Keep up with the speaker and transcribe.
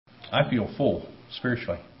I feel full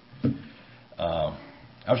spiritually. I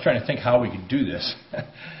was trying to think how we could do this.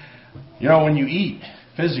 When you eat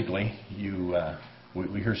physically,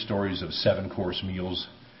 we hear stories of 7-course meals,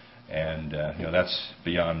 and that's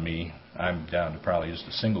beyond me. I'm down to probably just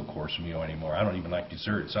a single-course meal anymore. I don't even like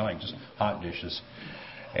desserts. I like just hot dishes.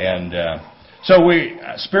 And so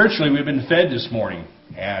spiritually, we've been fed this morning,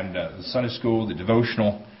 and the Sunday school, the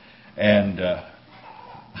devotional, and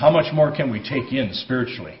how much more can we take in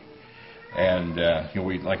spiritually? And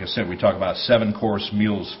like I said, we talk about 7-course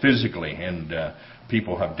meals physically, and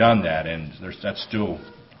people have done that, and that's still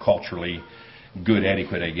culturally good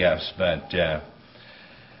etiquette, I guess. But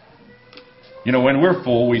when we're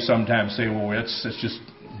full, we sometimes say, "Well, let's just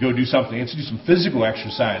go do something. Let's do some physical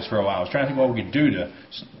exercise for a while." I was trying to think what we could do to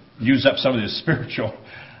use up some of this spiritual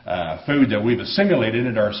food that we've assimilated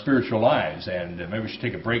into our spiritual lives. And maybe we should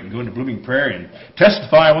take a break and go into Blooming Prairie and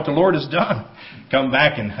testify what the Lord has done. Come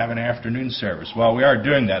back and have an afternoon service. Well, we are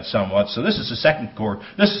doing that somewhat. So this is the second course.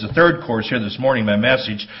 This is the third course here this morning, my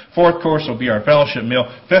message. Fourth course will be our fellowship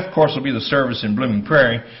meal. Fifth course will be the service in Blooming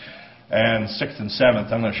Prairie. And sixth and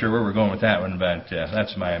seventh, I'm not sure where we're going with that one, but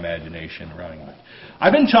that's my imagination running.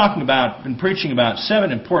 I've been preaching about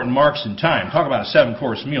 7 important marks in time. Talk about a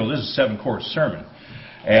 7-course meal. This is a 7-course sermon.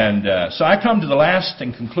 And so I come to the last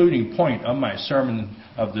and concluding point of my sermon,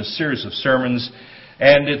 of this series of sermons,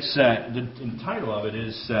 and it's the title of it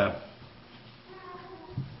is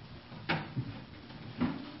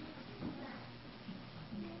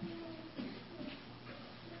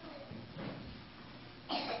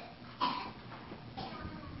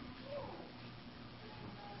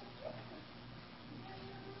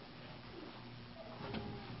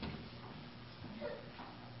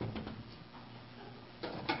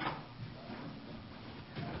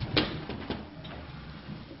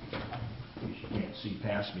see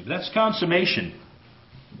past me. But that's consummation.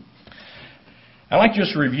 I'd like to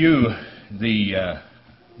just review the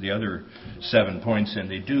other 7 points, and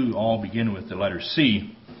they do all begin with the letter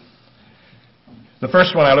C. The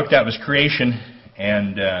first one I looked at was creation,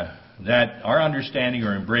 and that our understanding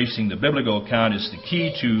or embracing the biblical account is the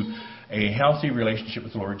key to a healthy relationship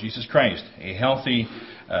with the Lord Jesus Christ, a healthy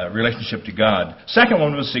relationship to God. Second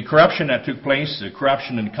one was the corruption that took place, the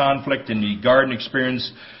corruption and conflict in the garden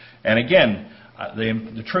experience. And again,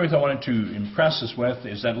 the truth I wanted to impress us with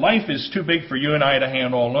is that life is too big for you and I to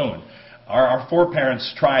handle alone. Our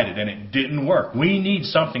foreparents tried it, and it didn't work. We need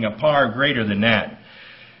something a far greater than that.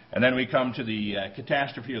 And then we come to the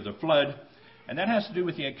catastrophe of the flood, and that has to do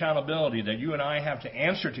with the accountability that you and I have to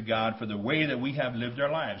answer to God for the way that we have lived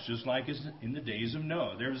our lives, just like in the days of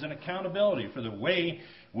Noah. There's an accountability for the way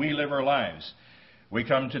we live our lives. We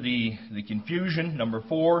come to the confusion, number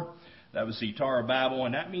 4. That was the Tower of Babel,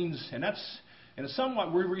 and that means, and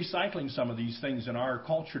somewhat we're recycling some of these things in our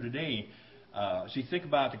culture today. So you think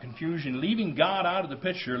about the confusion. Leaving God out of the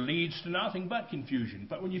picture leads to nothing but confusion.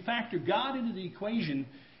 But when you factor God into the equation,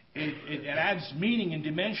 it adds meaning and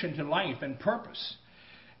dimension to life and purpose.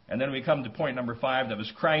 And then we come to point number 5, that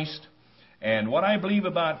was Christ. And what I believe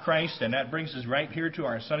about Christ, and that brings us right here to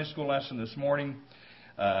our Sunday school lesson this morning.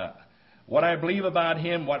 What I believe about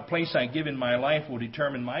Him, what place I give in my life will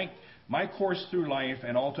determine my course through life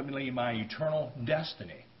and ultimately my eternal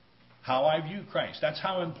destiny. How I view Christ. That's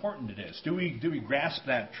how important it is. Do we grasp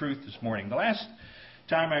that truth this morning? The last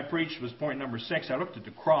time I preached was point number 6. I looked at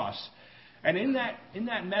the cross. And in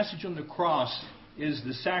that message on the cross is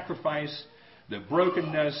the sacrifice, the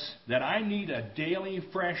brokenness, that I need a daily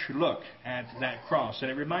fresh look at that cross.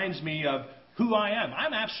 And it reminds me of who I am.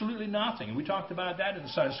 I'm absolutely nothing. And we talked about that in the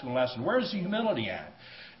Sunday school lesson. Where's the humility at?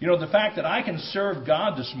 The fact that I can serve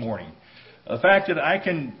God this morning. The fact that I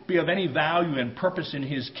can be of any value and purpose in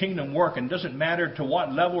His kingdom work, and it doesn't matter to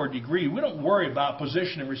what level or degree. We don't worry about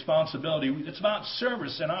position and responsibility. It's about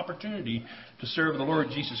service and opportunity to serve the Lord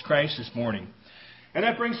Jesus Christ this morning. And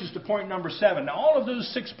that brings us to point number 7. Now, all of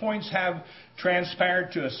those 6 points have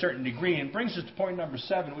transpired to a certain degree, and brings us to point number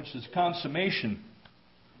 7, which is consummation.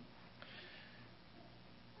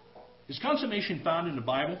 Is consummation found in the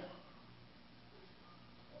Bible?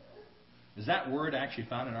 Is that word actually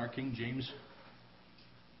found in our King James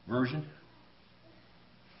Version?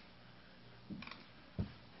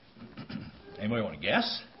 Anybody want to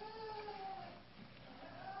guess?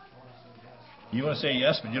 You want to say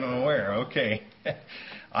yes, but you don't know where. Okay.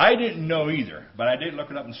 I didn't know either, but I did look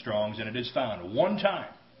it up in Strong's, and it is found one time.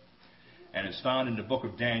 And it's found in the book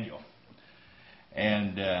of Daniel.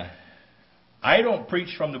 And I don't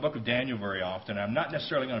preach from the book of Daniel very often. I'm not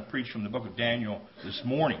necessarily going to preach from the book of Daniel this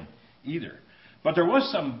morning either. But there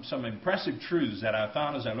was some impressive truths that I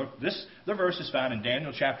found as I looked. The verse is found in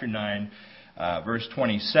Daniel chapter 9. verse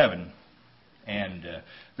 27. And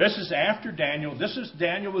this is after Daniel.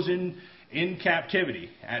 Daniel was in captivity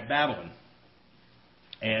at Babylon.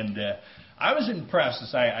 And I was impressed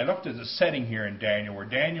as I looked at the setting here in Daniel, where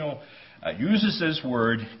Daniel uses this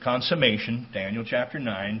word, consummation, Daniel chapter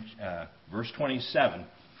 9, verse 27.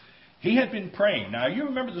 He had been praying. Now, you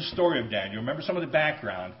remember the story of Daniel. Remember some of the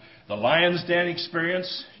background. The lion's den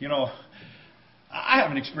experience. You know, I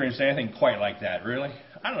haven't experienced anything quite like that, really.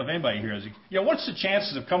 I don't know if anybody here has. You know, what's the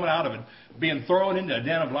chances of coming out of it, being thrown into a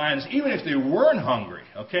den of lions, even if they weren't hungry?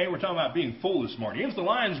 Okay, we're talking about being full this morning. Even if the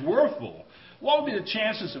lions were full, what would be the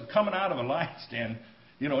chances of coming out of a lion's den,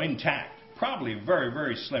 you know, intact? Probably very,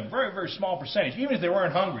 very slim, very, very small percentage. Even if they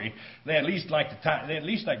weren't hungry, they at least like to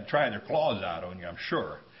try their claws out on you, I'm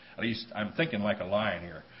sure. At least I'm thinking like a lion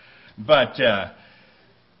here. But,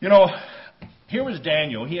 you know, here was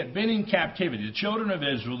Daniel. He had been in captivity. The children of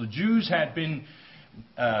Israel, the Jews, had been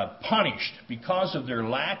punished because of their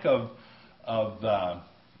lack of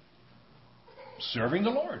serving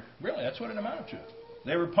the Lord. Really, that's what it amounted to.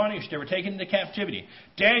 They were punished. They were taken into captivity.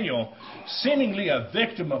 Daniel, seemingly a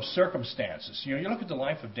victim of circumstances. You know, you look at the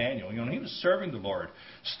life of Daniel. You know, he was serving the Lord,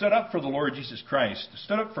 stood up for the Lord Jesus Christ,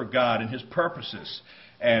 stood up for God and His purposes,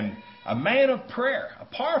 and a man of prayer, a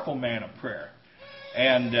powerful man of prayer.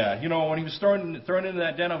 And you know, when he was thrown into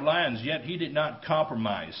that den of lions, yet he did not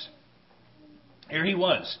compromise. Here he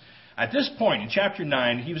was. At this point in chapter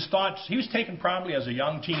 9, he was taken probably as a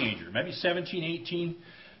young teenager, maybe 17, 18.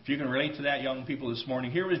 If you can relate to that, young people, this morning,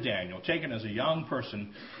 here was Daniel, taken as a young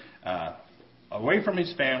person, away from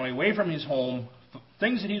his family, away from his home,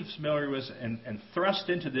 things that he was familiar with, and thrust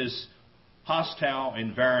into this hostile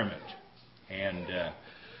environment. And,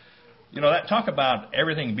 you know, that talk about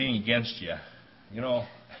everything being against you, you know,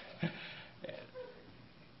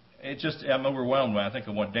 I'm overwhelmed when I think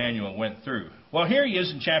of what Daniel went through. Well, here he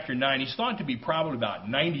is in chapter 9. He's thought to be probably about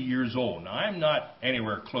 90 years old. Now, I'm not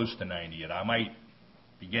anywhere close to 90 yet. I might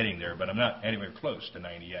be getting there, but I'm not anywhere close to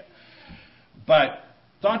 90 yet. But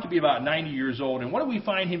thought to be about 90 years old. And what do we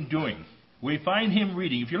find him doing? We find him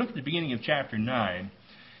reading. If you look at the beginning of chapter 9, it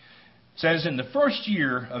says, "In the first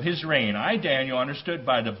year of his reign, I, Daniel, understood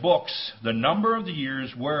by the books the number of the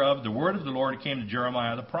years whereof the word of the Lord came to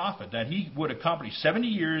Jeremiah the prophet, that he would accomplish 70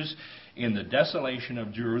 years in the desolation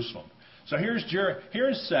of Jerusalem." So here's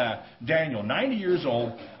Daniel, 90 years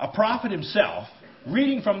old, a prophet himself,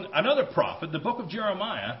 reading from another prophet, the book of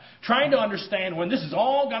Jeremiah, trying to understand when this is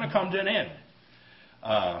all going to come to an end.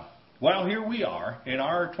 Well, here we are in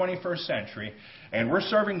our 21st century, and we're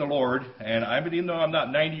serving the Lord, and even though I'm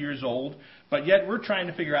not 90 years old, but yet we're trying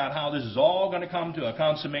to figure out how this is all going to come to a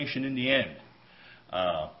consummation in the end.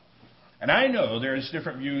 And I know there's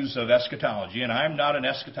different views of eschatology, and I'm not an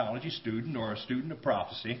eschatology student or a student of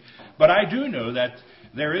prophecy, but I do know that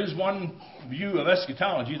there is one view of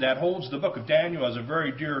eschatology that holds the book of Daniel as a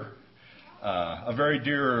very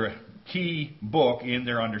dear key book in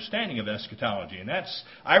their understanding of eschatology. And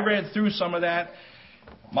I read through some of that.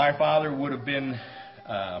 My father would have been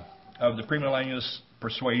of the premillennialist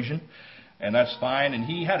persuasion, and that's fine. And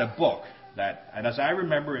he had a book and as I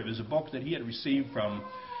remember, it was a book that he had received from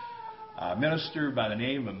a minister by the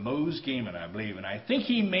name of Mose Gaiman, I believe. And I think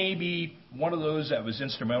he may be one of those that was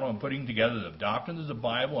instrumental in putting together the doctrines of the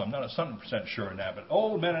Bible. I'm not 100% sure on that, but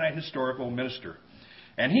old Mennonite historical minister.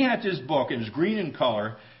 And he had this book. It was green in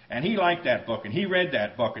color, and he liked that book, and he read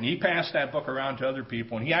that book, and he passed that book around to other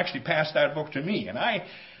people, and he actually passed that book to me. And I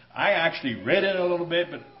actually read it a little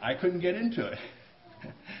bit, but I couldn't get into it.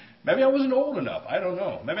 Maybe I wasn't old enough. I don't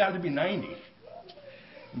know. Maybe I had to be 90.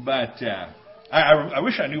 But I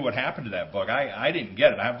wish I knew what happened to that book. I didn't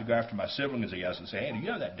get it. I have to go after my siblings, I guess, and say, "Hey, do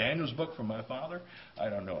you have that Daniel's book from my father?" I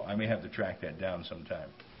don't know. I may have to track that down sometime.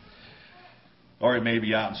 Or it may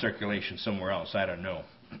be out in circulation somewhere else. I don't know.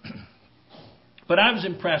 But I was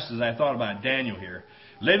impressed as I thought about Daniel here,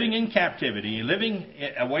 living in captivity, living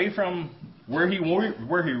away from where he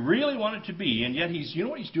really wanted to be, and yet you know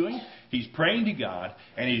what he's doing? He's praying to God,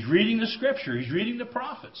 and he's reading the Scripture. He's reading the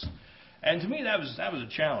prophets. And to me, that was a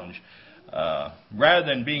challenge. Rather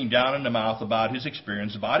than being down in the mouth about his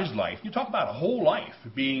experience, about his life, you talk about a whole life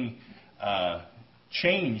being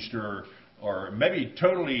changed or maybe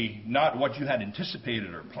totally not what you had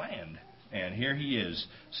anticipated or planned. And here he is,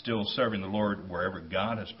 still serving the Lord wherever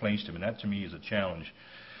God has placed him. And that, to me, is a challenge.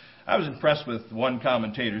 I was impressed with one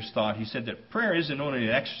commentator's thought. He said that prayer isn't only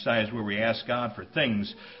an exercise where we ask God for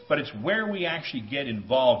things, but it's where we actually get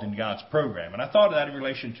involved in God's program. And I thought of that in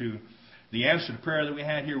relation to the answer to prayer that we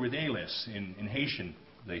had here with Elis in Haitian,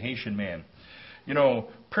 the Haitian man. You know,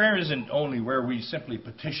 prayer isn't only where we simply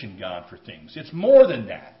petition God for things. It's more than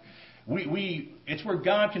that. it's where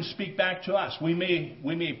God can speak back to us. We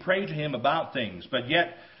may pray to Him about things, but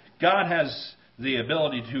yet God has the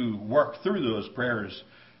ability to work through those prayers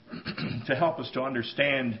to help us to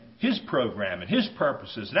understand His program and His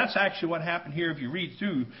purposes. And that's actually what happened here if you read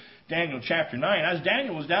through Daniel chapter 9. As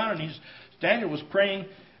Daniel was down and Daniel was praying,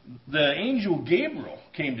 the angel Gabriel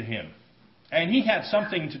came to him. And he had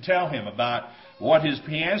something to tell him about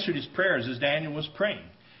he answered his prayers as Daniel was praying.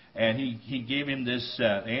 And he gave him this,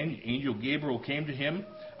 angel Gabriel came to him.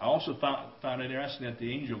 I also found it interesting that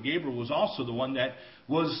the angel Gabriel was also the one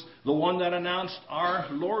that announced our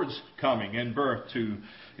Lord's coming and birth to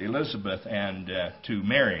Elizabeth and to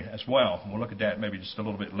Mary as well. We'll look at that maybe just a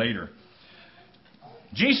little bit later.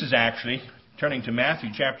 Jesus actually, turning to Matthew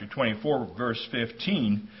chapter 24, verse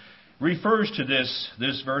 15, refers to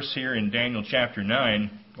this verse here in Daniel chapter 9,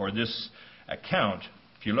 or this account.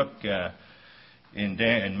 If you look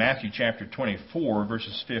in Matthew chapter 24,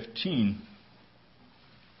 verses 15,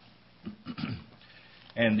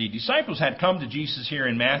 and the disciples had come to Jesus here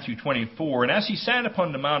in Matthew 24, and as he sat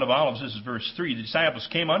upon the Mount of Olives, this is verse 3, the disciples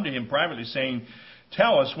came unto him privately, saying,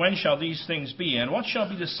 Tell us, when shall these things be, and what shall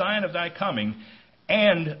be the sign of thy coming,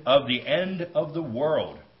 and of the end of the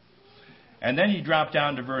world? And then you drop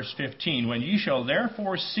down to verse 15. When ye shall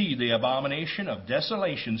therefore see the abomination of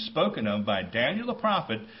desolation spoken of by Daniel the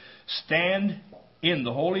prophet stand in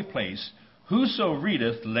the holy place, whoso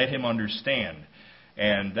readeth, let him understand.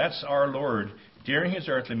 And that's our Lord during His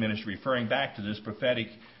earthly ministry, referring back to this prophetic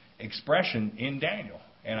expression in Daniel.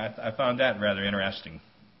 And I found that rather interesting.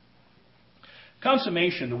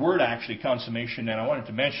 Consummation, the word actually consummation, and I wanted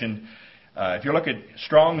to mention, if you look at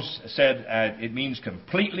Strong's said, it means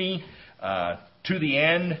completely, to the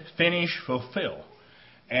end, finish, fulfill.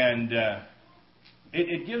 And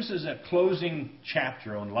it gives us a closing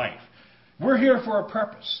chapter on life. We're here for a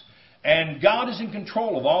purpose. And God is in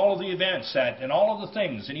control of all of the events and all of the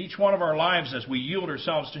things in each one of our lives as we yield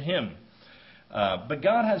ourselves to Him. But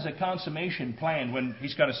God has a consummation plan when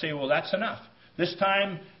He's going to say, well, that's enough. This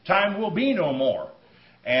time will be no more.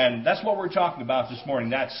 And that's what we're talking about this morning,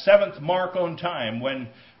 that seventh mark on time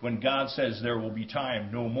when God says there will be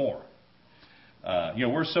time no more.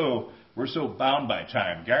 We're so bound by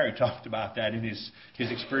time. Gary talked about that in his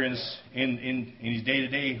experience in his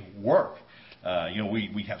day-to-day work.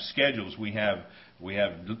 We have schedules, we have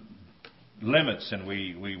limits, and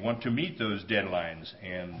we want to meet those deadlines,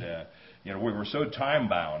 and we're so time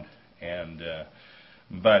bound, and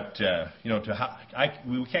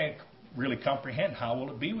we can't really comprehend how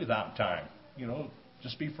will it be without time.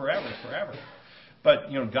 Just be forever.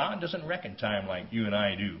 But God doesn't reckon time like you and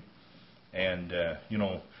I do, and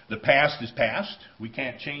the past is past. We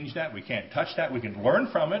can't change that. We can't touch that. We can learn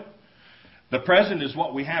from it. The present is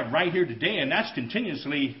what we have right here today, and that's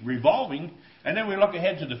continuously revolving. And then we look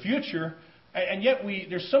ahead to the future, and yet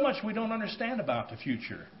there's so much we don't understand about the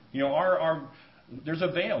future. There's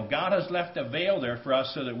a veil. God has left a veil there for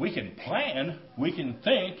us so that we can plan, we can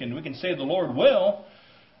think, and we can say the Lord will.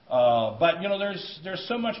 But there's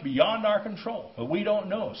so much beyond our control that we don't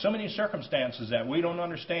know. So many circumstances that we don't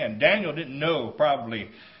understand. Daniel didn't know probably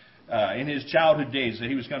in his childhood days that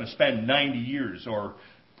he was going to spend 90 years or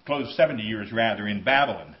close 70 years rather in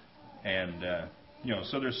Babylon. And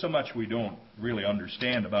so there's so much we don't really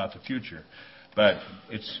understand about the future. But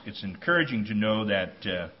it's encouraging to know that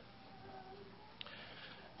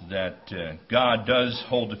God does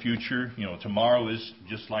hold the future. Tomorrow is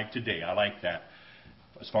just like today. I like that.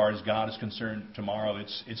 As far as God is concerned, tomorrow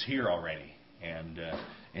it's here already. And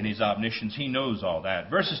in His omniscience, He knows all that.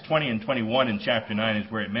 Verses 20 and 21 in chapter 9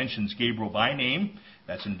 is where it mentions Gabriel by name.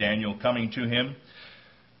 That's in Daniel coming to him.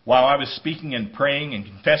 While I was speaking and praying and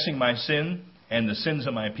confessing my sin and the sins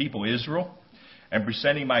of my people Israel, and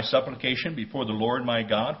presenting my supplication before the Lord my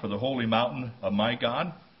God for the holy mountain of my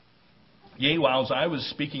God. Yea, whiles I was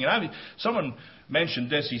speaking, and someone mentioned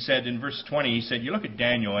this, he said in verse 20, he said, you look at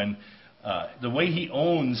Daniel and the way he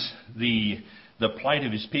owns the plight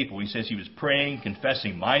of his people. He says he was praying,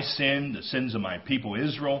 confessing my sin, the sins of my people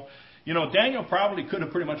Israel. Daniel probably could have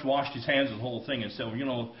pretty much washed his hands of the whole thing and said,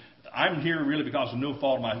 I'm here really because of no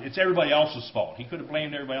fault of mine. It's everybody else's fault. He could have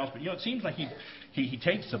blamed everybody else, but it seems like he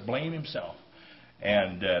takes the blame himself.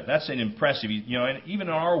 And that's an impressive, and even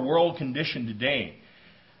in our world condition today,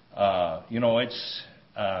 I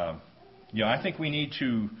think we need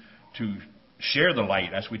to share the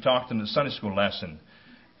light, as we talked in the Sunday school lesson,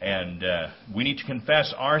 and we need to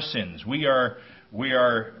confess our sins. We are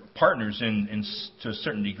partners to a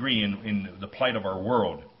certain degree in the plight of our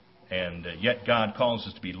world, and yet God calls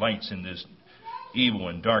us to be lights in this evil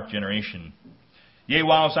and dark generation. Yea,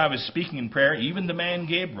 whilst I was speaking in prayer, even the man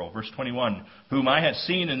Gabriel, verse 21, whom I had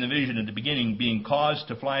seen in the vision at the beginning, being caused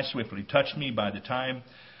to fly swiftly, touched me about the time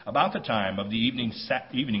of the evening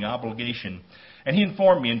obligation. And he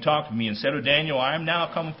informed me and talked to me and said, O Daniel, I am now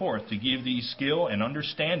come forth to give thee skill and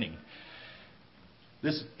understanding.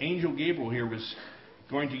 This angel Gabriel here was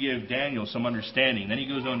going to give Daniel some understanding. Then he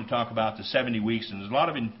goes on to talk about the 70 weeks, and there's a lot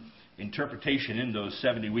of interpretation in those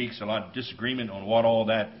 70 weeks, a lot of disagreement on what all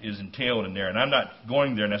that is entailed in there, and I'm not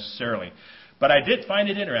going there necessarily. But I did find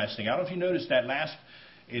it interesting. I don't know if you noticed that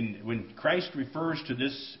when Christ refers to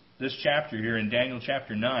this chapter here in Daniel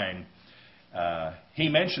chapter 9, he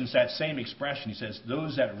mentions that same expression. He says,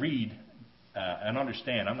 those that read and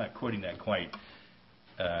understand. I'm not quoting that quite.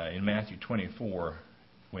 In Matthew 24,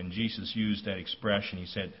 when Jesus used that expression, he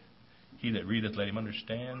said, he that readeth, let him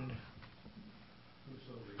understand.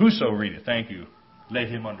 Whoso readeth, thank you, let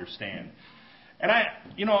him understand. And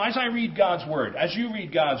as I read God's Word, as you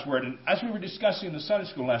read God's Word, and as we were discussing in the Sunday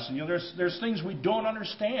school lesson, there's things we don't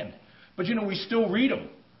understand. But we still read them,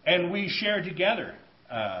 and we share together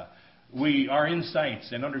our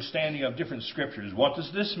insights and understanding of different scriptures. What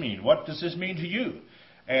does this mean? What does this mean to you?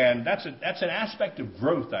 And that's an aspect of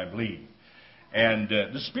growth, I believe. And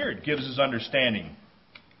the Spirit gives us understanding.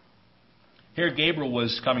 Here Gabriel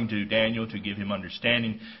was coming to Daniel to give him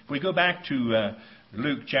understanding. If we go back to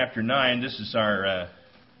Luke chapter 9, this is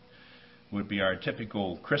would be our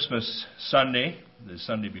typical Christmas Sunday, the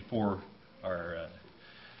Sunday before our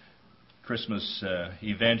Christmas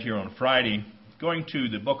event here on Friday. Going to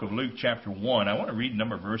the book of Luke chapter 1, I want to read a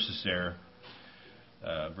number of verses there,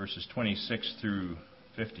 verses 26 through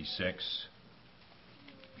 56.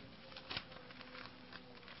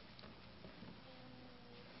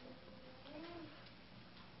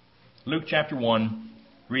 Luke chapter 1,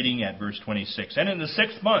 reading at verse 26. And in the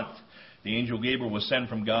 6th month, the angel Gabriel was sent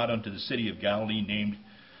from God unto the city of Galilee named...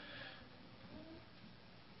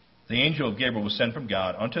 The angel of Gabriel was sent from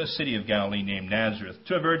God unto a city of Galilee named Nazareth,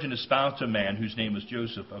 to a virgin espoused to a man whose name was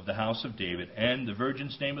Joseph of the house of David, and the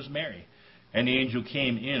virgin's name was Mary. And the angel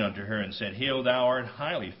came in unto her and said, Hail, thou art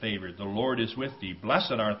highly favored, the Lord is with thee,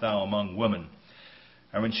 blessed art thou among women.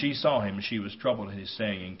 And when she saw him, she was troubled at his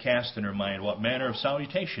saying, and cast in her mind what manner of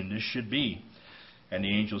salutation this should be. And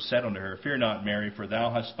the angel said unto her, Fear not, Mary, for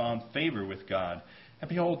thou hast found favor with God. And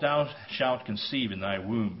behold, thou shalt conceive in thy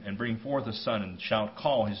womb, and bring forth a son, and shalt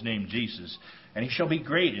call his name Jesus. And he shall be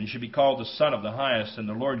great, and shall be called the Son of the Highest. And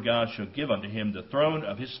the Lord God shall give unto him the throne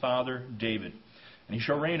of his father David. And he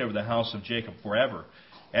shall reign over the house of Jacob forever.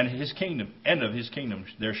 And of his kingdom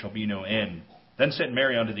there shall be no end. Then said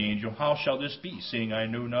Mary unto the angel, How shall this be, seeing I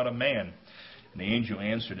know not a man? And the angel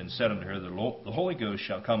answered and said unto her, The Holy Ghost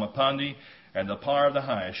shall come upon thee, and the power of the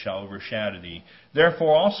Highest shall overshadow thee.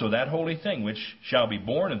 Therefore also that holy thing which shall be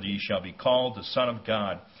born of thee shall be called the Son of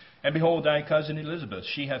God. And behold, thy cousin Elizabeth,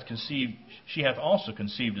 she hath also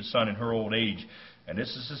conceived a son in her old age. And this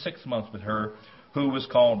is the 6th month with her, who was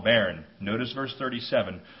called barren. Notice verse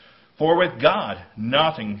 37. For with God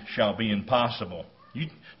nothing shall be impossible. You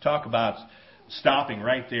talk about stopping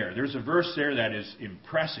right there. There's a verse there that is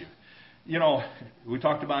impressive. We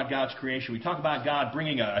talked about God's creation. We talked about God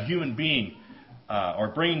bringing a human being,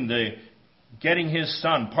 or getting his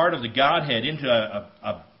son, part of the Godhead, into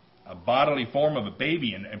a bodily form of a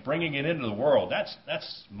baby and bringing it into the world. That's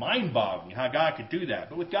mind-boggling how God could do that.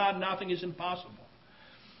 But with God, nothing is impossible.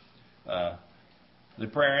 The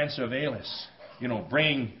prayer answer of Alice,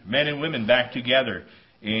 bringing men and women back together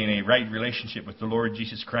in a right relationship with the Lord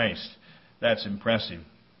Jesus Christ. That's impressive.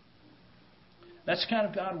 That's the kind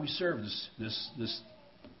of God we serve this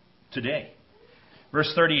today.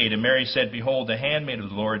 Verse 38, And Mary said, Behold, the handmaid of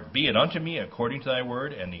the Lord, be it unto me according to thy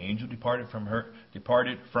word. And the angel departed from her. We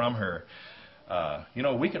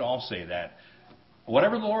could all say that.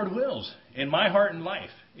 Whatever the Lord wills, in my heart and life,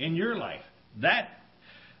 in your life, that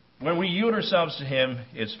when we yield ourselves to him,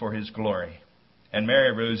 it's for his glory. And Mary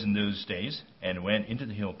arose in those days, and went into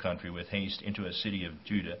the hill country with haste into a city of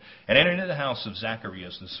Judah, and entered into the house of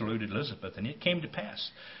Zacharias, and saluted Elizabeth. And it came to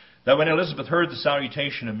pass that when Elizabeth heard the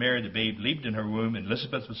salutation of Mary, the babe leaped in her womb, and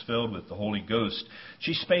Elizabeth was filled with the Holy Ghost.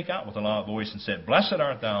 She spake out with a loud voice, and said, Blessed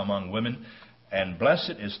art thou among women, and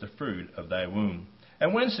blessed is the fruit of thy womb.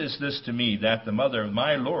 And whence is this to me, that the mother of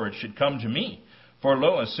my Lord should come to me? For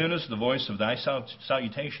lo, as soon as the voice of thy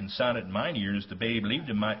salutation sounded in mine ears, the babe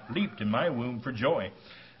leaped in my womb for joy.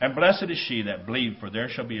 And blessed is she that believed, for there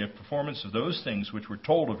shall be a performance of those things which were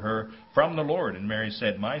told of her from the Lord. And Mary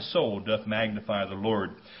said, My soul doth magnify the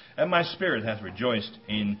Lord, and my spirit hath rejoiced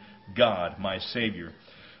in God my Saviour.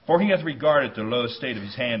 For he hath regarded the low estate of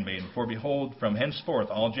his handmaid. For behold, from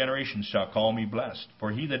henceforth all generations shall call me blessed.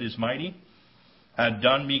 For he that is mighty hath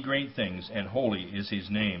done me great things, and holy is his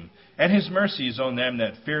name. And his mercy is on them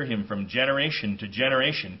that fear him from generation to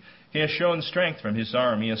generation. He hath shown strength from his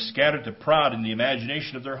arm. He hath scattered the proud in the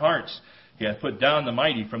imagination of their hearts. He hath put down the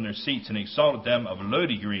mighty from their seats, and exalted them of low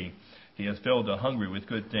degree. He hath filled the hungry with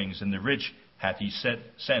good things, and the rich hath he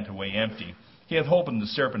sent away empty. He hath holpen the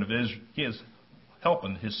serpent of Israel. He hath helped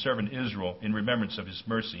his servant Israel in remembrance of his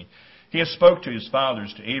mercy. He hath spoke to his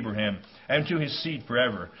fathers, to Abraham, and to his seed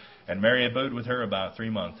forever. And Mary abode with her about 3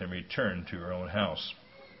 months, and returned to her own house.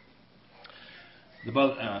 The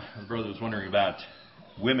brother was wondering about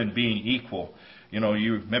women being equal.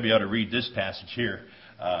 You maybe ought to read this passage here.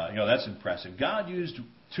 That's impressive. God used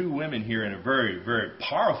 2 women here in a very, very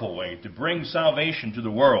powerful way to bring salvation to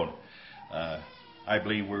the world. I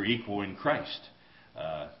believe we're equal in Christ,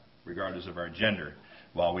 regardless of our gender,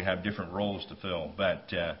 while we have different roles to fill.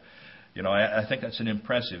 But I think that's an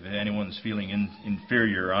impressive. If anyone's feeling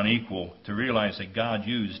inferior or unequal, to realize that God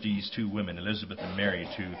used these 2 women, Elizabeth and Mary,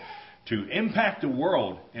 to impact the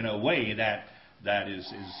world in a way that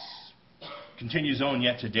is continues on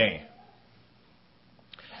yet today.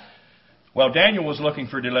 Well, Daniel was looking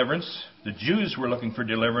for deliverance. The Jews were looking for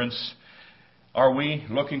deliverance. Are we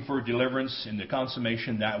looking for deliverance in the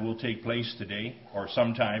consummation that will take place today or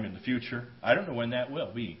sometime in the future? I don't know when that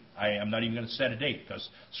will be. I am not even going to set a date, because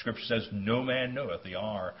Scripture says no man knoweth the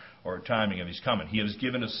hour or timing of his coming. He has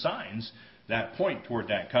given us signs that point toward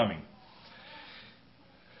that coming.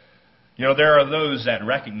 There are those that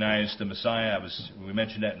recognize the Messiah. We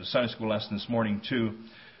mentioned that in the Sunday school lesson this morning too,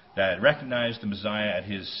 that recognized the Messiah at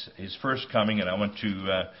his first coming. And I want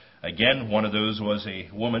to, again, one of those was a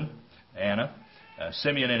woman, Anna.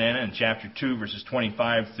 Simeon and Anna in chapter 2, verses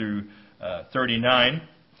 25 through 39.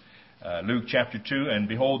 Luke chapter 2, and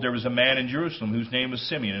behold, there was a man in Jerusalem whose name was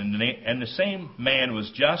Simeon, and the same man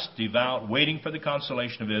was just, devout, waiting for the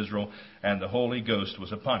consolation of Israel, and the Holy Ghost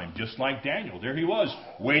was upon him. Just like Daniel, there he was,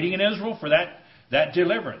 waiting in Israel for that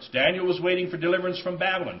deliverance. Daniel was waiting for deliverance from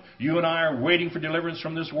Babylon. You and I are waiting for deliverance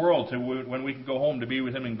from this world to when we can go home to be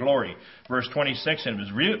with him in glory. Verse 26, and it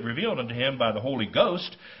was revealed unto him by the Holy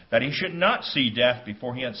Ghost that he should not see death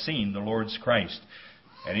before he had seen the Lord's Christ.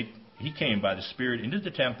 And he came by the Spirit into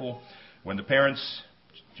the temple when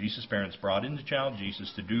Jesus' parents brought in the child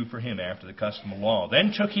Jesus to do for him after the custom of law.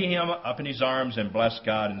 Then took he him up in his arms and blessed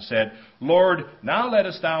God and said, Lord, now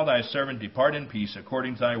lettest thou thy servant depart in peace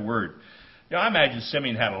according to thy word. I imagine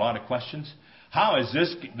Simeon had a lot of questions. How is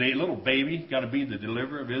the little baby going to be the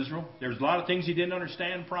deliverer of Israel? There's a lot of things he didn't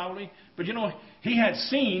understand probably. But he had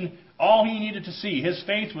seen all he needed to see. His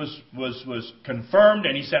faith was confirmed,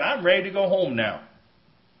 and he said, I'm ready to go home now.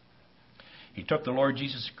 He took the Lord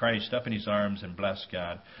Jesus Christ up in his arms and blessed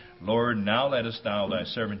God. Lord, now lettest thou thy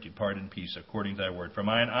servant depart in peace according to thy word. For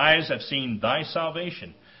mine eyes have seen thy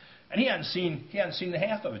salvation. And he hadn't seen the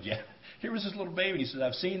half of it yet. Here was this little baby. He says,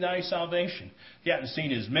 I've seen thy salvation. He hadn't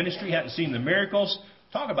seen his ministry. He hadn't seen the miracles.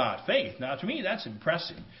 Talk about faith. Now, to me, that's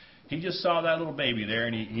impressive. He just saw that little baby there,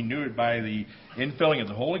 and he knew it by the infilling of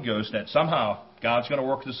the Holy Ghost that somehow God's going to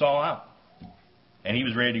work this all out. And he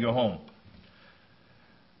was ready to go home.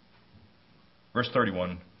 Verse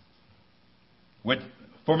 31.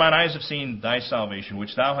 For mine eyes have seen thy salvation,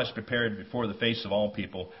 which thou hast prepared before the face of all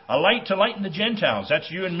people, a light to lighten the Gentiles,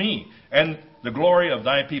 that's you and me, and the glory of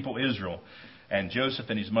thy people Israel. And Joseph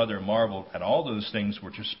and his mother marveled at all those things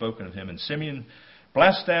which were spoken of him. And Simeon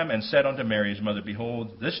blessed them and said unto Mary his mother,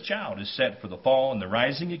 Behold, this child is set for the fall and the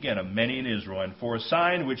rising again of many in Israel, and for a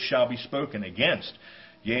sign which shall be spoken against.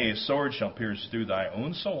 Yea, a sword shall pierce through thy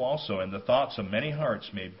own soul also, and the thoughts of many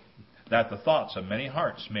hearts may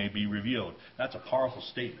be revealed. That's a powerful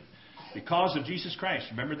statement. Because of Jesus Christ.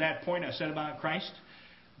 Remember that point I said about Christ?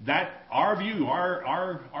 That our view,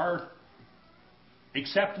 our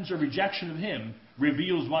acceptance or rejection of him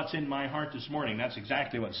reveals what's in my heart this morning. That's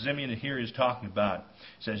exactly what Simeon here is talking about.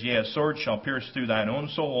 He says, Yea, a sword shall pierce through thine own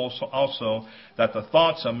soul also, that the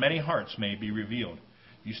thoughts of many hearts may be revealed.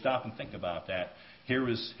 You stop and think about that. Here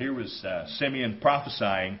was Simeon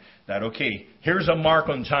prophesying that, okay, here's a mark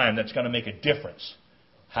on time that's going to make a difference.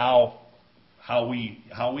 How we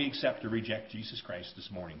accept or reject Jesus Christ this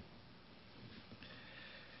morning.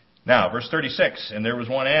 Now, verse 36, and there was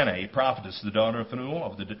one Anna, a prophetess, the daughter of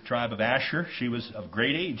Phanuel of the tribe of Asher. She was of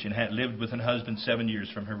great age and had lived with an husband 7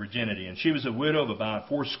 years from her virginity. And she was a widow of about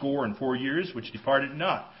 64 years, which departed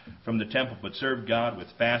not from the temple, but served God with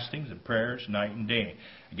fastings and prayers night and day.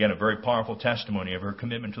 Again, a very powerful testimony of her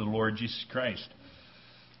commitment to the Lord Jesus Christ.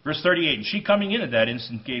 Verse 38, and she coming in at that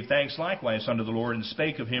instant gave thanks likewise unto the Lord, and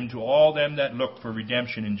spake of him to all them that looked for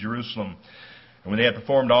redemption in Jerusalem. And when they had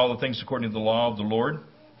performed all the things according to the law of the Lord,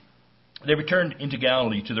 They returned into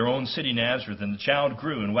Galilee to their own city Nazareth, and the child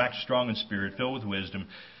grew and waxed strong in spirit, filled with wisdom,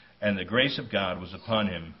 and the grace of God was upon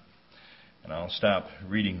him. And I'll stop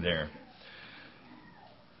reading there.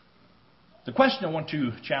 The question I want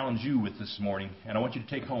to challenge you with this morning, and I want you to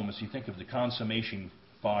take home as you think of the consummation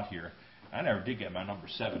thought here. I never did get my number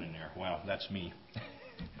 7 in there. Wow, that's me.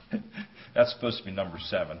 That's supposed to be number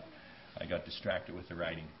 7. I got distracted with the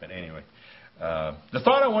writing. But anyway, the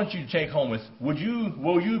thought I want you to take home with, will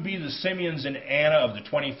you be the Simeons and Anna of the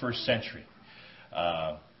 21st century?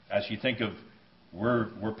 As you think of,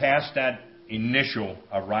 we're past that initial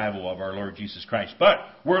arrival of our Lord Jesus Christ. But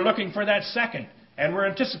we're looking for that second, and we're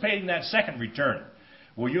anticipating that second return.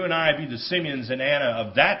 Will you and I be the Simeons and Anna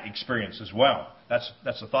of that experience as well? That's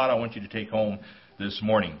the thought I want you to take home this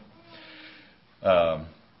morning. Now,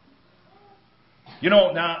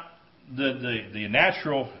 the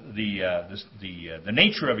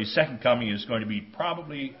nature of his second coming is going to be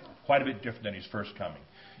probably quite a bit different than his first coming.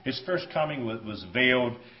 His first coming was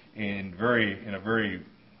veiled in a very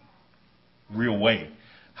real way.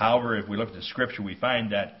 However, if we look at the Scripture, we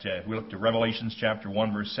find that if we look to Revelations chapter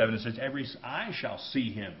 1, verse 7, it says, "Every eye shall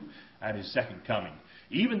see him at his second coming.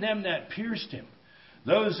 Even them that pierced him,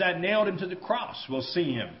 those that nailed him to the cross will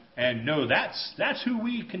see him and know that's who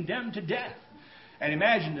we condemn to death." And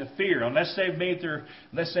imagine the fear, unless they made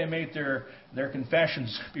their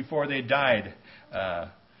confessions before they died.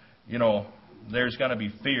 There's going to be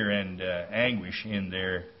fear and anguish in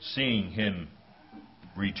their seeing him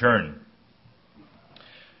return.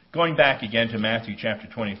 Going back again to Matthew chapter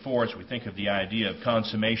 24, as we think of the idea of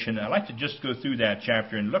consummation, I'd like to just go through that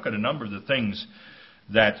chapter and look at a number of the things,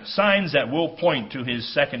 signs that will point to his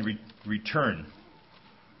second return.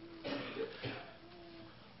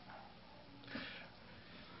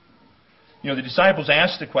 The disciples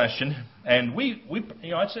asked the question, and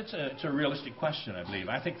it's a realistic question, I believe.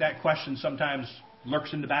 I think that question sometimes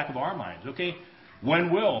lurks in the back of our minds. Okay,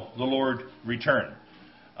 when will the Lord return?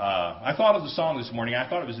 I thought of the song this morning. I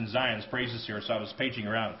thought it was in Zion's Praises here, so I was paging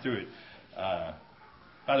around through it.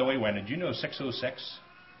 By the way, Wayne, did you know 606?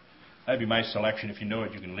 That'd be my selection. If you know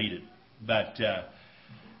it, you can lead it. But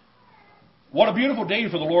what a beautiful day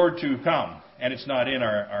for the Lord to come. And it's not in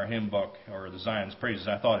our hymn book or the Zion's Praises.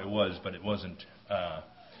 I thought it was, but it wasn't.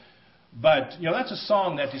 But that's a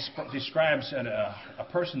song that describes a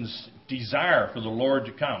person's desire for the Lord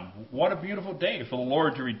to come. What a beautiful day for the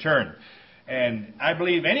Lord to return. And I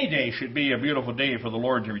believe any day should be a beautiful day for the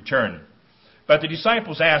Lord to return. But the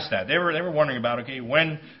disciples asked that. They were wondering about, okay,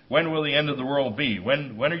 when will the end of the world be?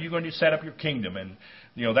 When are you going to set up your kingdom? And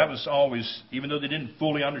that was always, even though they didn't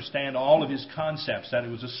fully understand all of his concepts, that it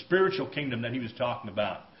was a spiritual kingdom that he was talking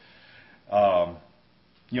about.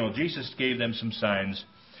 Jesus gave them some signs.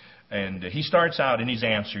 And he starts out in his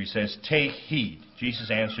answer, he says, "Take heed." Jesus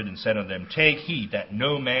answered and said unto them, "Take heed that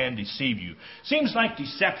no man deceive you." Seems like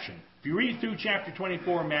deception. If you read through chapter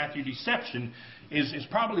 24 of Matthew, deception is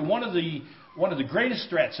probably one of the greatest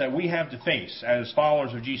threats that we have to face as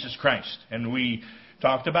followers of Jesus Christ. And we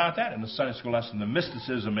talked about that in the Sunday school lesson, the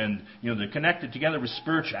mysticism and they're connected together with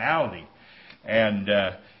spirituality. And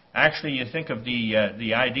actually, you think of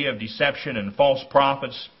the idea of deception and false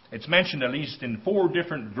prophets. It's mentioned at least in 4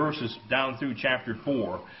 different verses down through chapter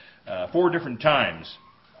 4, 4 different times.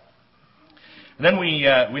 And then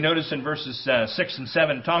we notice in verses 6 and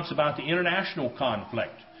 7 it talks about the international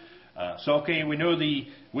conflict. We know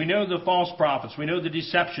the false prophets. We know the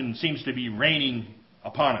deception seems to be reigning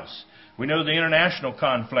upon us. We know the international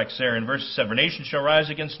conflicts there in verse 7. Nation shall rise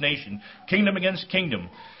against nation, kingdom against kingdom.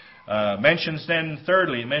 Mentions then,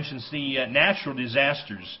 thirdly, it mentions the natural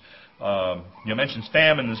disasters. Mentions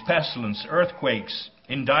famines, pestilence, earthquakes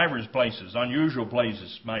in divers places, unusual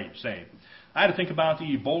places, might say. I had to think about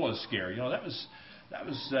the Ebola scare. That was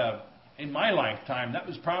in my lifetime. That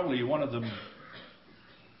was probably one of the.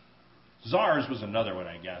 SARS was another one,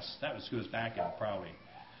 I guess. Goes back in probably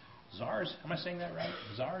SARS. Am I saying that right?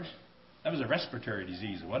 SARS. That was a respiratory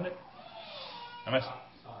disease, wasn't it?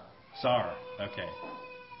 SARS. Okay.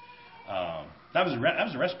 That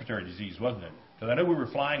was a respiratory disease, wasn't it? Because I know we were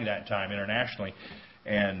flying that time internationally,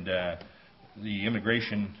 and the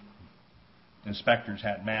immigration inspectors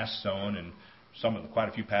had masks on, and quite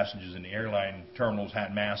a few passengers in the airline terminals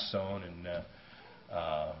had masks on, and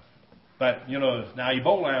but now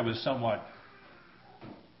Ebola was somewhat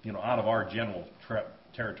out of our general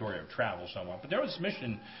territory of travel somewhat. But there was a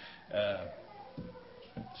mission.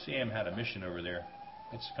 CM had a mission over there.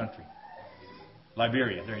 What's the country?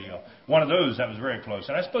 Liberia, there you go. One of those that was very close.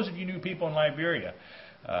 And I suppose if you knew people in Liberia,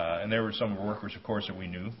 and there were some workers, of course, that we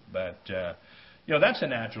knew, but that's a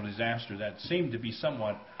natural disaster that seemed to be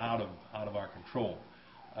somewhat out of our control.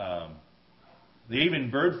 The avian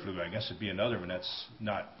bird flu, I guess, would be another one that's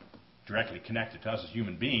not directly connected to us as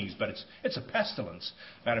human beings, but it's a pestilence.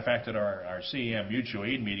 Matter of fact, at our CEM mutual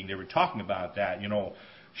aid meeting, they were talking about that.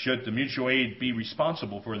 Should the mutual aid be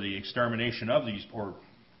responsible for the extermination of these, or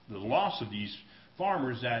the loss of these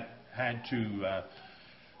farmers that had to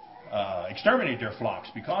exterminate their flocks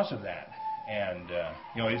because of that? And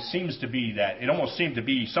it seems to be that it almost seemed to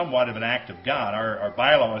be somewhat of an act of God. Our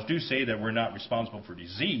bylaws do say that we're not responsible for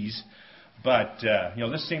disease. But,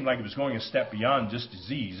 this seemed like it was going a step beyond just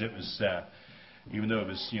disease. It was, even though it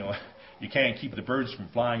was, you can't keep the birds from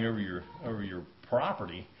flying over your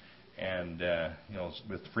property. And,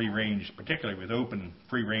 with free range, particularly with open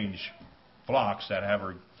free range flocks that have,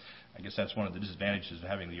 I guess that's one of the disadvantages of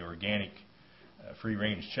having the organic free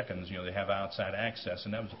range chickens. They have outside access,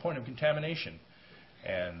 and that was the point of contamination.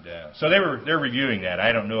 And so they're reviewing that.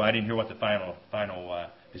 I don't know. I didn't hear what the final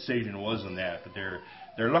decision was on that, but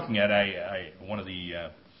they're looking at. One of the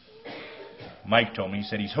Mike told me, he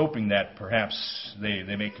said he's hoping that perhaps they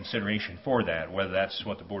make consideration for that. Whether that's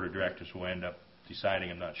what the board of directors will end up deciding,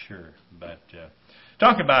 I'm not sure. But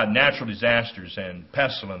talk about natural disasters and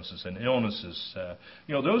pestilences and illnesses.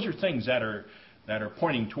 Those are things that are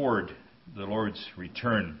pointing toward the Lord's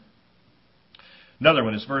return. Another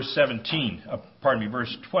one is verse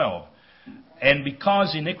 12. And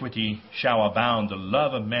because iniquity shall abound, the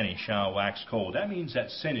love of many shall wax cold. That means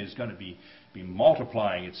that sin is going to be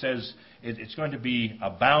multiplying. It says it's going to be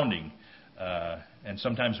abounding. And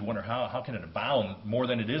sometimes we wonder, how can it abound more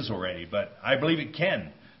than it is already? But I believe it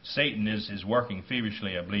can. Satan is working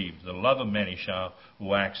feverishly, I believe. The love of many shall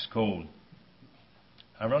wax cold.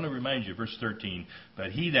 I want to remind you, verse 13,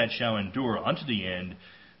 but he that shall endure unto the end,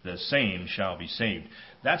 the same shall be saved.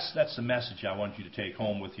 That's the message I want you to take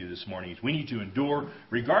home with you this morning. We need to endure,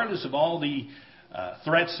 regardless of all the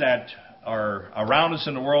threats that are around us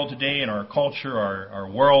in the world today, in our culture, our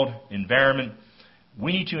world environment.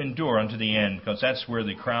 We need to endure unto the end, because that's where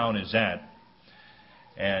the crown is at.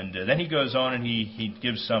 And then he goes on and he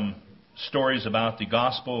gives some stories about the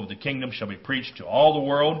gospel of the kingdom shall be preached to all the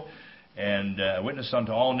world, and witnessed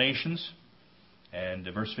unto all nations. And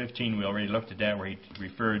verse 15, we already looked at that, where he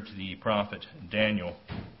referred to the prophet Daniel.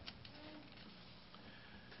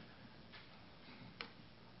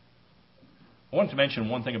 I want to mention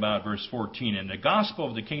one thing about verse 14. And the gospel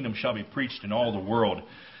of the kingdom shall be preached in all the world.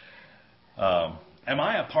 Am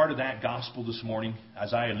I a part of that gospel this morning?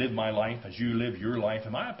 As I live my life, as you live your life,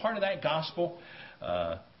 am I a part of that gospel?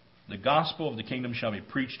 The gospel of the kingdom shall be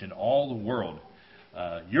preached in all the world.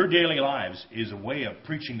 Your daily lives is a way of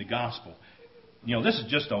preaching the gospel. This is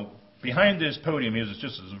just behind this podium is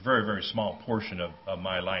just a very, very small portion of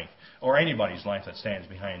my life, or anybody's life that stands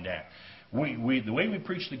behind that. The way we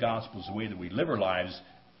preach the gospel is the way that we live our lives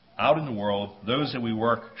out in the world. Those that we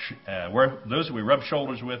those that we rub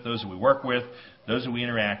shoulders with, those that we work with, those that we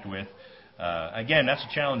interact with. Again, that's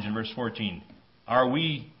a challenge in verse 14. Are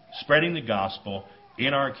we spreading the gospel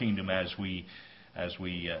in our kingdom as we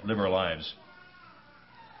live our lives?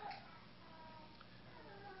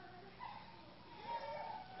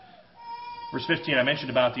 Verse 15, I mentioned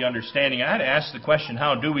about the understanding. I had to ask the question,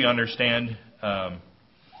 how do we understand? I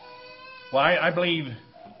believe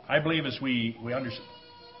as we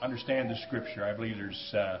understand the Scripture, I believe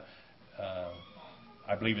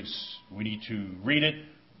we need to read it,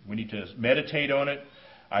 we need to meditate on it.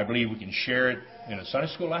 I believe we can share it in a Sunday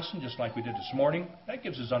school lesson, just like we did this morning. That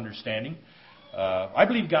gives us understanding. I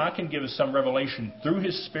believe God can give us some revelation through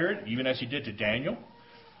His Spirit, even as He did to Daniel.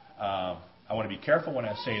 I want to be careful when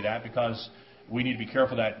I say that, because we need to be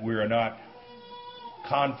careful that we are not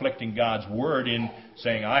conflicting God's Word in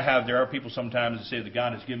saying, there are people sometimes that say that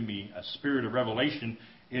God has given me a spirit of revelation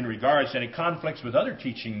in regards, and it conflicts with other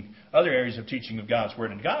areas of teaching of God's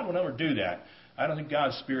Word. And God will never do that. I don't think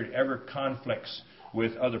God's Spirit ever conflicts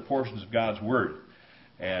with other portions of God's Word.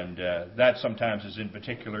 And that sometimes is in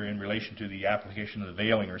particular in relation to the application of the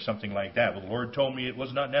veiling or something like that. Well, the Lord told me it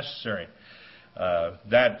was not necessary.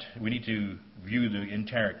 That we need to view the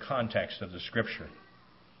entire context of the Scripture.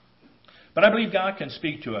 But I believe God can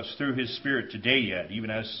speak to us through His Spirit today yet, even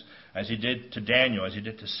as He did to Daniel, as He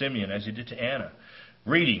did to Simeon, as He did to Anna.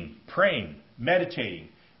 Reading, praying, meditating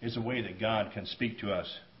is a way that God can speak to us.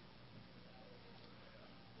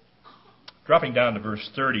 Dropping down to verse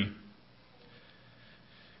 30.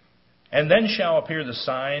 And then shall appear the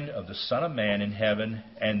sign of the Son of Man in heaven,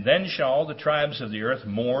 and then shall all the tribes of the earth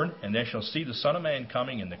mourn, and they shall see the Son of Man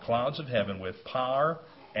coming in the clouds of heaven with power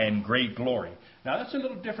and great glory. Now that's a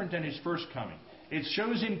little different than His first coming. It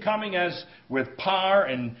shows Him coming as with power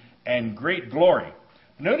and great glory.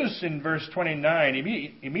 Notice in verse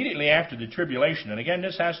 29, immediately after the tribulation, and again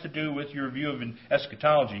this has to do with your view of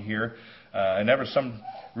eschatology here, and there was some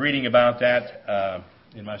reading about that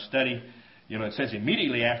in my study. It says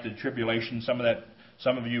immediately after the tribulation. Some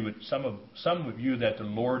of you that the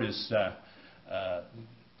Lord is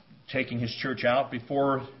taking His church out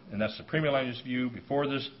before, and that's the premillennialist view, before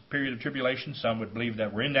this period of tribulation. Some would believe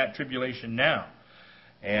that we're in that tribulation now,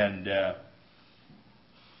 and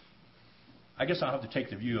I guess I'll have to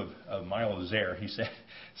take the view of Milo Lazer. He said,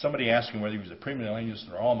 somebody asked him whether he was a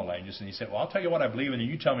premillennialist or all-millennialist, and he said, well, I'll tell you what I believe, and then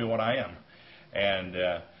you tell me what I am.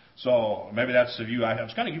 And so maybe that's the view. I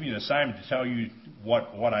was going to give you an assignment to tell you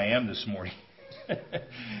what I am this morning.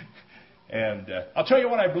 And I'll tell you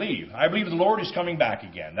what I believe. I believe the Lord is coming back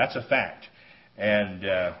again. That's a fact. And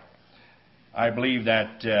I believe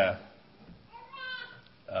that...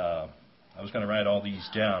 I was going to write all these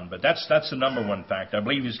down, but that's the number one fact. I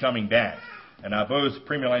believe He's coming back. And now both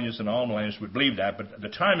premillennialists and all-millennialists would believe that, but the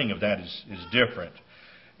timing of that is different.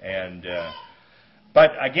 And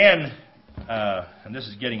but again, and this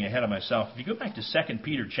is getting ahead of myself, if you go back to 2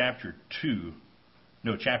 Peter chapter 3,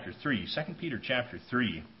 2 Peter chapter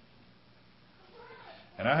 3,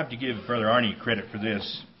 and I have to give Brother Arnie credit for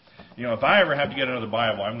this. If I ever have to get another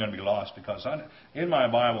Bible, I'm going to be lost, because in my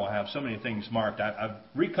Bible I have so many things marked. I've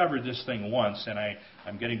recovered this thing once, and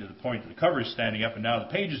I'm getting to the point that the cover is standing up, and now the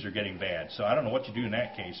pages are getting bad. So I don't know what to do in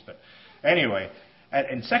that case. But anyway,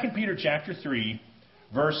 in 2 Peter chapter 3,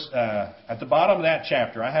 verse at the bottom of that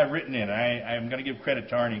chapter, I have written in, I'm going to give credit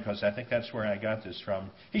to Arnie because I think that's where I got this from.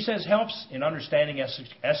 He says, helps in understanding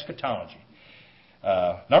eschatology.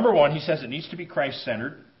 Number one, he says it needs to be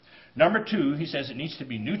Christ-centered. Number two, he says it needs to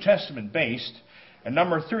be New Testament based. And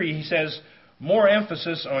number three, he says more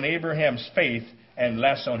emphasis on Abraham's faith and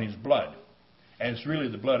less on his blood. And it's really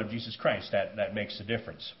the blood of Jesus Christ that makes the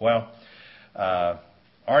difference. Well,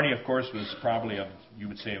 Arnie, of course, was probably of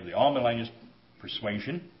the all-millennialist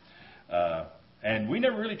persuasion. And we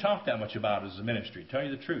never really talked that much about it as a ministry, to tell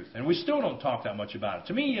you the truth. And we still don't talk that much about it.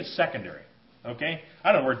 To me, it's secondary. Okay?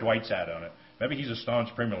 I don't know where Dwight's at on it. Maybe he's a staunch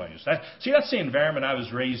premillennialist. That's the environment I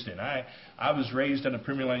was raised in. I was raised in a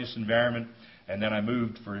premillennialist environment, and then I've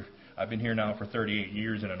been here now for 38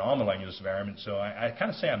 years in an all-millennialist environment, so I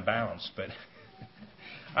kind of say I'm balanced, but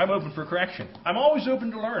I'm open for correction. I'm always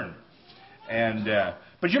open to learn. And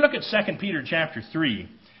but you look at 2 Peter chapter 3,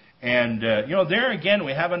 and there again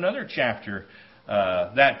we have another chapter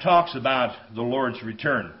that talks about the Lord's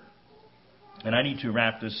return. And I need to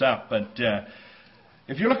wrap this up, but...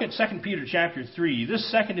 if you look at 2 Peter chapter 3,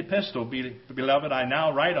 this second epistle, beloved, I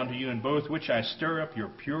now write unto you in both which I stir up your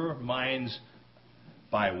pure minds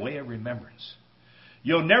by way of remembrance.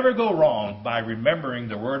 You'll never go wrong by remembering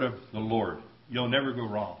the word of the Lord. You'll never go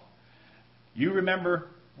wrong. You remember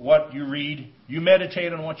what you read. You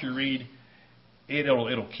meditate on what you read.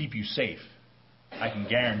 It'll keep you safe. I can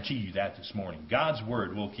guarantee you that this morning. God's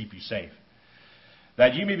word will keep you safe.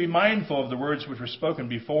 That you may be mindful of the words which were spoken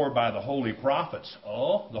before by the holy prophets.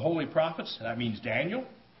 Oh, the holy prophets? That means Daniel?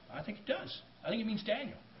 I think it does. I think it means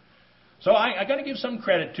Daniel. So I got to give some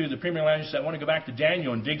credit to the premillennialists that want to go back to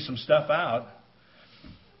Daniel and dig some stuff out.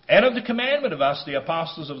 And of the commandment of us, the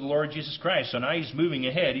apostles of the Lord Jesus Christ. So now he's moving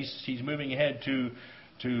ahead. He's moving ahead to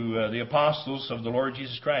the apostles of the Lord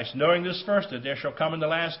Jesus Christ. Knowing this first, that there shall come in the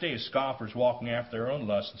last days scoffers walking after their own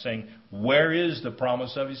lusts and saying, where is the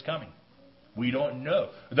promise of His coming? We don't know.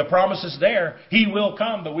 The promise is there. He will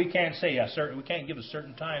come, but we can't say we can't give a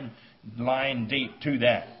certain timeline date to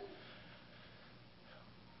that.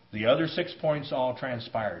 The other 6 points all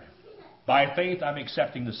transpired. By faith, I'm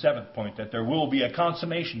accepting the 7th point, that there will be a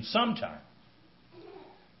consummation sometime.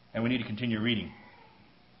 And we need to continue reading.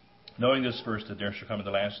 Knowing this first, that there shall come in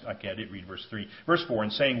the last... Okay, I did read verse 3. Verse 4,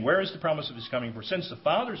 and saying, where is the promise of His coming? For since the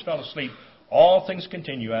fathers fell asleep, all things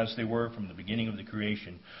continue as they were from the beginning of the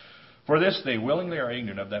creation. For this they willingly are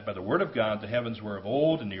ignorant of, that by the word of God the heavens were of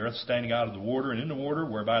old, and the earth standing out of the water and in the water,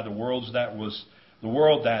 whereby the world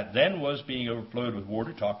that then was being overflowed with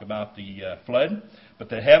water. Talk about the flood. But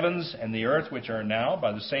the heavens and the earth which are now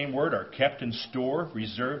by the same word are kept in store,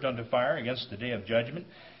 reserved unto fire against the day of judgment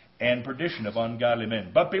and perdition of ungodly men.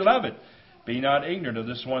 But beloved, be not ignorant of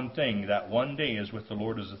this one thing, that one day is with the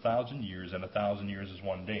Lord as 1,000 years, and 1,000 years is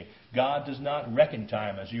one day. God does not reckon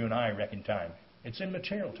time as you and I reckon time. It's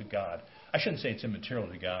immaterial to God. I shouldn't say it's immaterial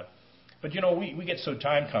to God. But we get so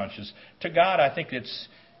time conscious. To God, I think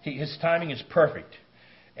His timing is perfect.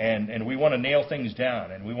 And we want to nail things down,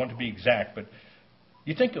 and we want to be exact. But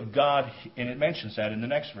you think of God, and it mentions that in the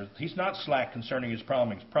next verse. He's not slack concerning His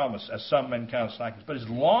promise, as some men count slackness. But His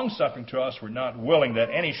long-suffering to us, we're not willing that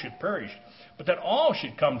any should perish, but that all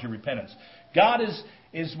should come to repentance. God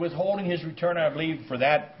is withholding His return, I believe, for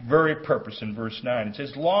that very purpose in verse 9. It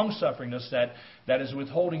says, long-sufferingness that is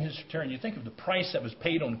withholding His return. You think of the price that was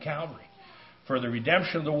paid on Calvary for the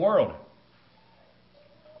redemption of the world.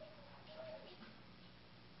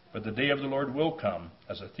 But the day of the Lord will come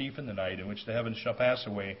as a thief in the night, in which the heavens shall pass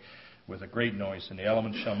away with a great noise, and the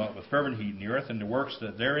elements shall melt with fervent heat, and the earth and the works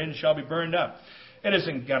that therein shall be burned up. It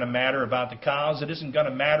isn't going to matter about the cows. It isn't going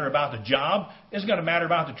to matter about the job. It isn't going to matter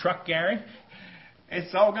about the truck carrying.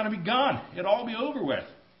 It's all going to be gone. It'll all be over with.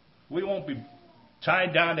 We won't be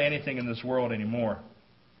tied down to anything in this world anymore.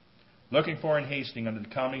 Looking for and hastening unto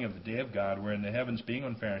the coming of the day of God, wherein the heavens being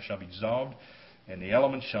on fire shall be dissolved, and the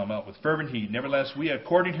elements shall melt with fervent heat. Nevertheless, we,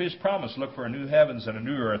 according to His promise, look for a new heavens and a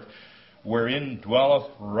new earth, wherein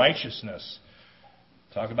dwelleth righteousness.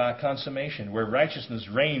 Talk about consummation, where righteousness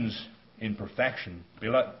reigns in perfection.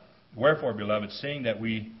 Wherefore, beloved, seeing that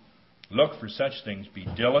we look for such things, be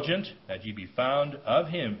diligent, that ye be found of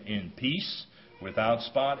Him in peace, without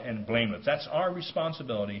spot and blameless. That's our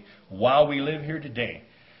responsibility while we live here today,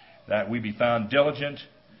 that we be found diligent,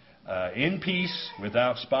 in peace,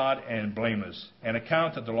 without spot and blameless. And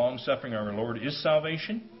account that the long-suffering of our Lord is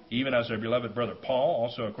salvation, even as our beloved brother Paul,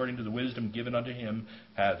 also according to the wisdom given unto him,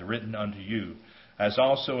 hath written unto you, as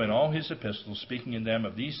also in all his epistles, speaking in them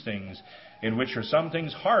of these things, in which are some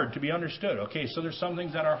things hard to be understood. Okay, so there's some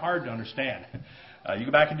things that are hard to understand. You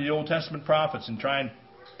go back into the Old Testament prophets and try and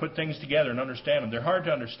put things together and understand them. They're hard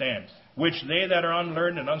to understand. Which they that are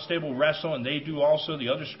unlearned and unstable wrestle, and they do also the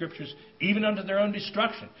other scriptures, even unto their own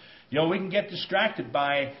destruction. You know, we can get distracted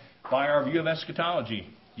by our view of eschatology.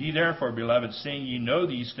 Ye therefore, beloved, seeing ye know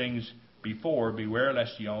these things before, beware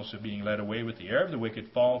lest ye also, being led away with the error of the wicked,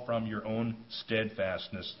 fall from your own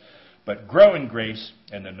steadfastness. But grow in grace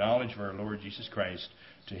and the knowledge of our Lord Jesus Christ.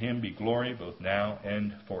 To Him be glory both now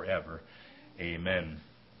and forever. Amen.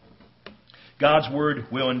 God's Word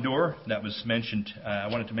will endure. That was mentioned. I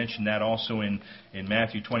wanted to mention that also in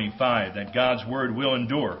Matthew 25, that God's Word will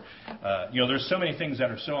endure. There's so many things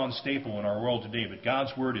that are so unstable in our world today, but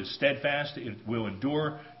God's Word is steadfast. It will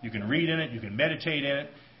endure. You can read in it. You can meditate in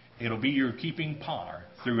it. It'll be your keeping power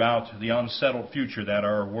throughout the unsettled future that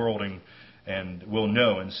our world and will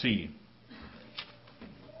know and see.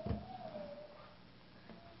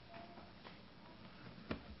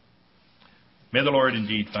 May the Lord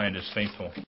indeed find us faithful.